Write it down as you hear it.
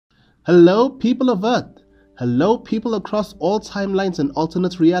Hello, people of Earth. Hello, people across all timelines and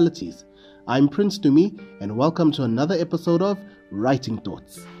alternate realities. I'm Prince Tumi, and welcome to another episode of Writing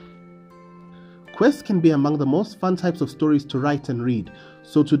Thoughts. Quests can be among the most fun types of stories to write and read,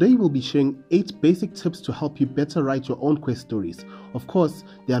 so today we'll be sharing 8 basic tips to help you better write your own quest stories. Of course,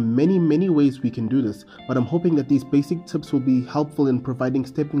 there are many ways we can do this, but I'm hoping that these basic tips will be helpful in providing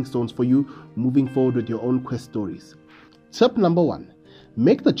stepping stones for you moving forward with your own quest stories. Tip number 1.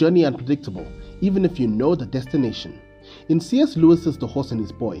 Make the journey unpredictable, even if you know the destination. In C.S. Lewis's The Horse and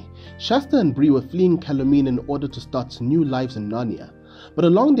His Boy, Shasta and Bree were fleeing Calamine in order to start new lives in Narnia. But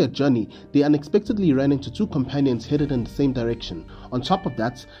along their journey, they unexpectedly ran into 2 companions headed in the same direction. On top of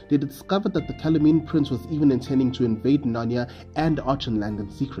that, they discovered that the Calamine prince was even intending to invade Narnia and Archenland in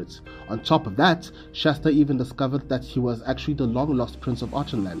secret. On top of that, Shasta even discovered that he was actually the long-lost prince of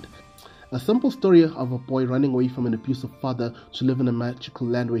Archenland. A simple story of a boy running away from an abusive father to live in a magical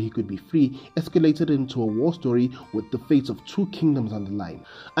land where he could be free escalated into a war story with the fates of 2 kingdoms on the line.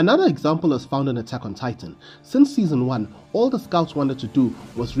 Another example is found in Attack on Titan. Since season 1, all the scouts wanted to do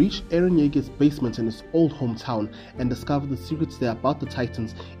was reach Eren Yeager's basement in his old hometown and discover the secrets there about the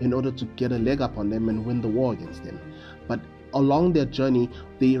Titans in order to get a leg up on them and win the war against them. But along their journey,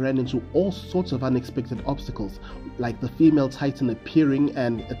 they ran into all sorts of unexpected obstacles, like the female Titan appearing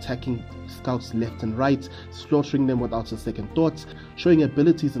and attacking scouts left and right, slaughtering them without a second thought, showing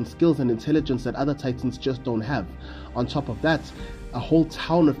abilities and skills and intelligence that other Titans just don't have. On top of that, a whole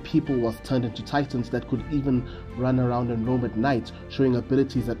town of people was turned into Titans that could even run around and roam at night, showing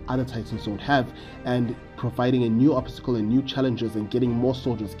abilities that other Titans don't have, and providing a new obstacle and new challenges and getting more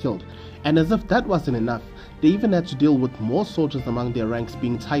soldiers killed. And as if that wasn't enough, they even had to deal with more soldiers among their ranks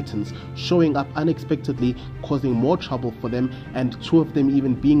being Titans, showing up unexpectedly, causing more trouble for them, and 2 of them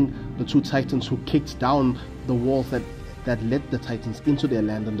even being the 2 Titans who kicked down the walls that led the Titans into their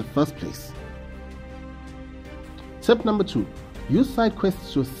land in the first place. Tip number 2. Use side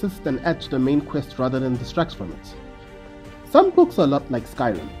quests to assist and add to the main quest rather than distract from it. Some books are a lot like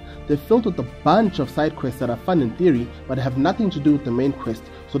Skyrim. They're filled with a bunch of side quests that are fun in theory but have nothing to do with the main quest,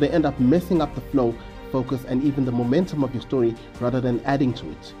 so they end up messing up the flow, focus, and even the momentum of your story rather than adding to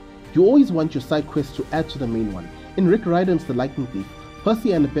it. You always want your side quests to add to the main one. In Rick Riordan's The Lightning Thief, Percy,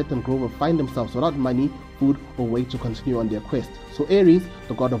 Annabeth, and Grover find themselves without money, food, or way to continue on their quest, so Ares,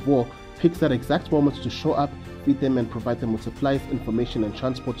 the god of war, picks that exact moment to show up, feed them, and provide them with supplies, information, and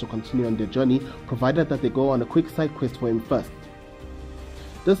transport to continue on their journey, provided that they go on a quick side quest for him first.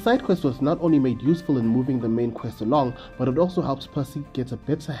 This side quest was not only made useful in moving the main quest along, but it also helps Percy get a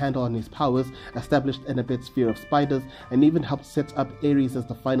better handle on his powers, established Annabeth's fear of spiders, and even helped set up Ares as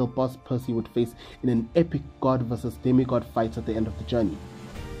the final boss Percy would face in an epic god versus demigod fight at the end of the journey.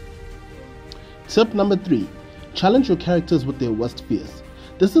 Tip number 3. Challenge your characters with their worst fears.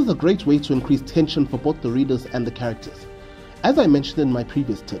 This is a great way to increase tension for both the readers and the characters. As I mentioned in my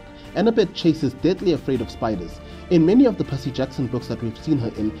previous tip, Annabeth Chase is deadly afraid of spiders. In many of the Percy Jackson books that we've seen her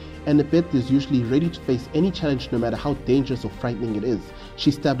in, Annabeth is usually ready to face any challenge no matter how dangerous or frightening it is. She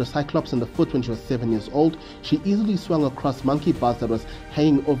stabbed a Cyclops in the foot when she was 7 years old, she easily swung across monkey bars that was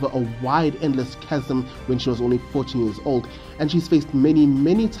hanging over a wide endless chasm when she was only 14 years old, and she's faced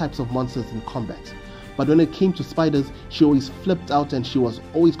many types of monsters in combat. But when it came to spiders, she always flipped out and she was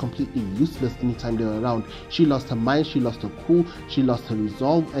always completely useless anytime they were around. She lost her mind, she lost her cool, she lost her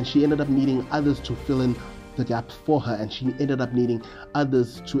resolve, and she ended up needing others to fill in the gaps for her, and she ended up needing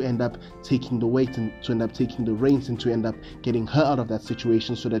others to end up taking the weight and to end up taking the reins and to end up getting her out of that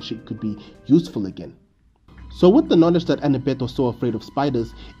situation so that she could be useful again. So with the knowledge that Annabeth was so afraid of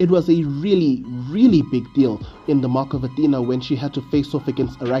spiders, it was a really big deal in the Mark of Athena when she had to face off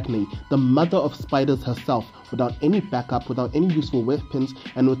against Arachne, the mother of spiders herself, without any backup, without any useful weapons,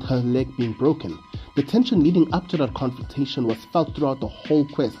 and with her leg being broken. The tension leading up to that confrontation was felt throughout the whole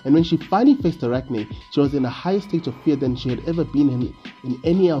quest, and when she finally faced Arachne, she was in a higher state of fear than she had ever been in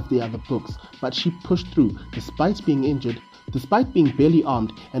any of the other books, but she pushed through. Despite being injured, despite being barely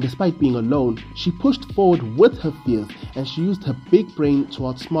armed, and despite being alone, she pushed forward with her fears, and she used her big brain to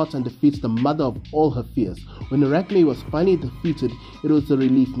outsmart and defeat the mother of all her fears. When Arachne was finally defeated, it was a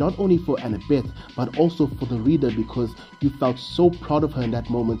relief not only for Annabeth, but also for the reader, because you felt so proud of her in that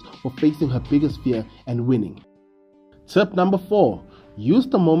moment for facing her biggest fear and winning. Tip number 4. Use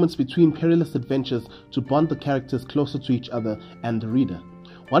the moments between perilous adventures to bond the characters closer to each other and the reader.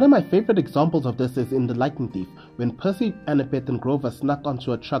 One of my favorite examples of this is in The Lightning Thief, when Percy, Annabeth and Grover snuck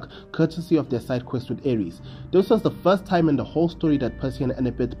onto a truck courtesy of their side quest with Ares. This was the first time in the whole story that Percy and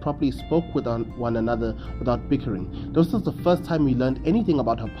Annabeth properly spoke with one another without bickering. This was the first time we learned anything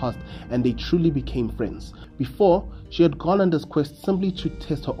about her past and they truly became friends. Before, she had gone on this quest simply to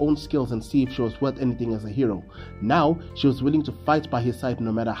test her own skills and see if she was worth anything as a hero. Now, she was willing to fight by his side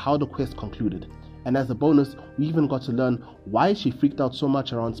no matter how the quest concluded. And as a bonus, we even got to learn why she freaked out so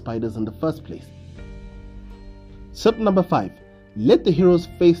much around spiders in the first place. Tip number 5. Let the heroes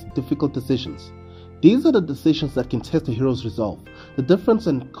face difficult decisions. These are the decisions that can test the hero's resolve. The difference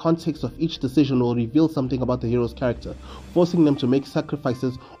and context of each decision will reveal something about the hero's character, forcing them to make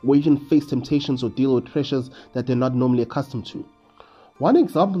sacrifices or even face temptations or deal with pressures that they're not normally accustomed to. One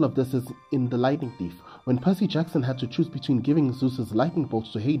example of this is in The Lightning Thief, when Percy Jackson had to choose between giving Zeus's lightning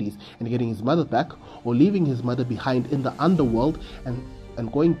bolts to Hades and getting his mother back, or leaving his mother behind in the underworld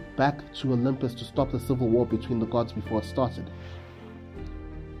and going back to Olympus to stop the civil war between the gods before it started.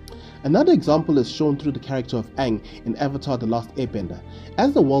 Another example is shown through the character of Aang in Avatar: The Last Airbender.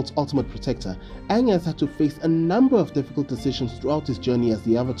 As the world's ultimate protector, Aang has had to face a number of difficult decisions throughout his journey as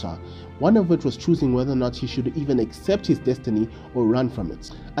the Avatar, one of which was choosing whether or not he should even accept his destiny or run from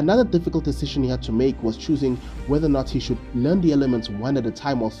it. Another difficult decision he had to make was choosing whether or not he should learn the elements one at a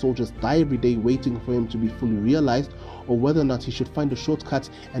time while soldiers die every day waiting for him to be fully realized, or whether or not he should find a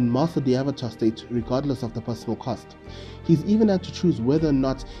shortcut and master the Avatar state regardless of the personal cost. He's even had to choose whether or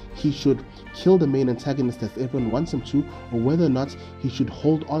not he should kill the main antagonist as everyone wants him to, or whether or not he should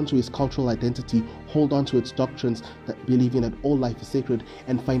hold on to his cultural identity, hold on to its doctrines that believing that all life is sacred,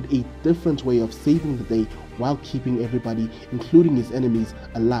 and find a different way of saving the day while keeping everybody, including his enemies,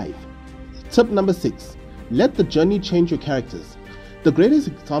 alive. Tip number 6. Let the journey change your characters. The greatest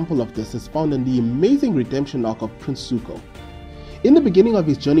example of this is found in the amazing redemption arc of Prince Zuko. In the beginning of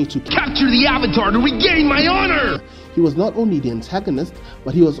his journey to capture the Avatar to regain my honor, he was not only the antagonist,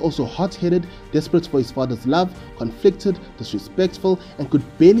 but he was also hot-headed, desperate for his father's love, conflicted, disrespectful, and could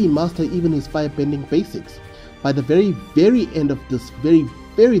barely master even his firebending basics. By the very end of this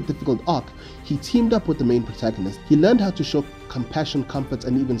very difficult arc, he teamed up with the main protagonist. He learned how to show compassion, comfort,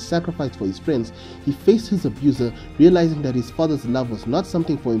 and even sacrifice for his friends. He faced his abuser, realizing that his father's love was not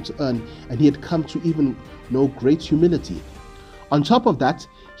something for him to earn, and he had come to even know great humility. On top of that,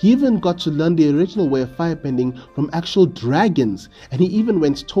 he even got to learn the original way of firebending from actual dragons, and he even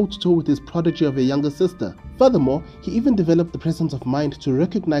went toe-to-toe with his prodigy of a younger sister. Furthermore, he even developed the presence of mind to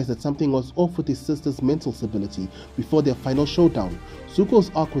recognize that something was off with his sister's mental stability before their final showdown.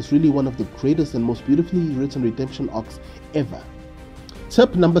 Zuko's arc was really one of the greatest and most beautifully written redemption arcs ever.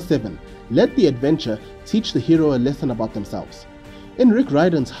 Tip number 7. Let the adventure teach the hero a lesson about themselves. In Rick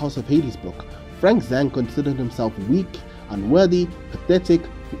Riordan's House of Hades book, Frank Zhang considered himself weak, unworthy, pathetic,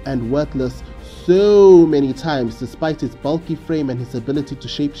 and worthless so many times despite his bulky frame and his ability to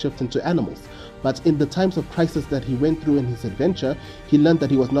shapeshift into animals. But in the times of crisis that he went through in his adventure, he learned that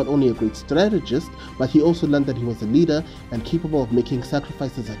he was not only a great strategist, but he also learned that he was a leader and capable of making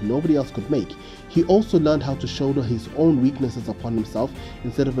sacrifices that nobody else could make. He also learned how to shoulder his own weaknesses upon himself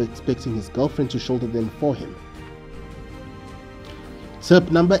instead of expecting his girlfriend to shoulder them for him.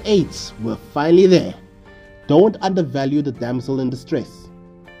 Tip number 8. We're finally there. Don't undervalue the damsel in distress.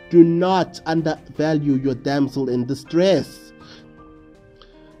 Do not undervalue your damsel in distress.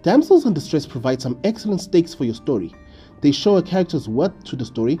 Damsels in distress provide some excellent stakes for your story. They show a character's worth to the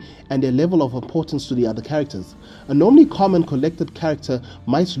story and their level of importance to the other characters. A normally calm and collected character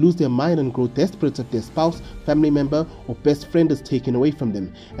might lose their mind and grow desperate if their spouse, family member, or best friend is taken away from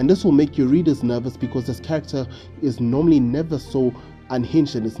them. And this will make your readers nervous because this character is normally never so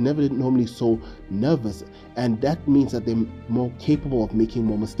unhinged and is never normally so nervous, and that means that they're more capable of making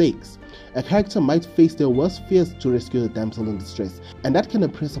more mistakes. A character might face their worst fears to rescue the damsel in distress, and that can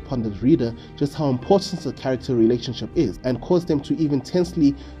impress upon the reader just how important the character relationship is and cause them to even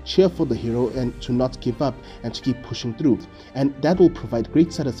tensely cheer for the hero and to not give up and to keep pushing through, and that will provide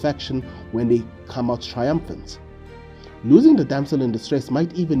great satisfaction when they come out triumphant. Losing the damsel in distress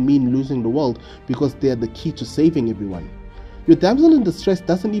might even mean losing the world because they are the key to saving everyone. Your damsel in distress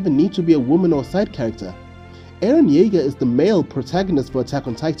doesn't even need to be a woman or a side character. Eren Yeager is the male protagonist for Attack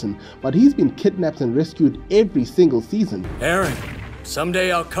on Titan, but he's been kidnapped and rescued every single season. Eren,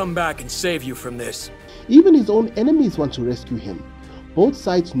 someday I'll come back and save you from this. Even his own enemies want to rescue him. Both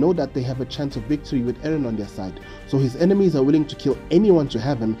sides know that they have a chance of victory with Eren on their side, so his enemies are willing to kill anyone to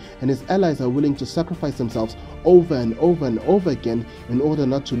have him, and his allies are willing to sacrifice themselves over and over and over again in order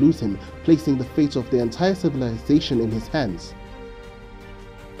not to lose him, placing the fate of the entire civilization in his hands.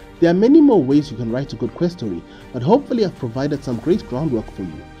 There are many more ways you can write a good quest story, but hopefully I've provided some great groundwork for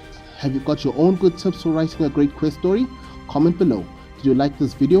you. Have you got your own good tips for writing a great quest story? Comment below. Did you like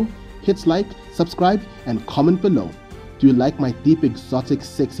this video? Hit like, subscribe, and comment below. Do you like my deep, exotic,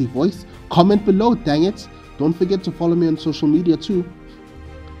 sexy voice? Comment below, dang it! Don't forget to follow me on social media too.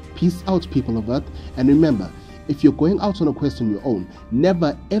 Peace out, people of Earth, and remember, if you're going out on a quest on your own,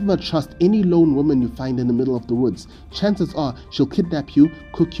 never ever trust any lone woman you find in the middle of the woods. Chances are she'll kidnap you,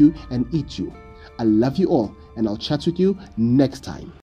 cook you, and eat you. I love you all, and I'll chat with you next time.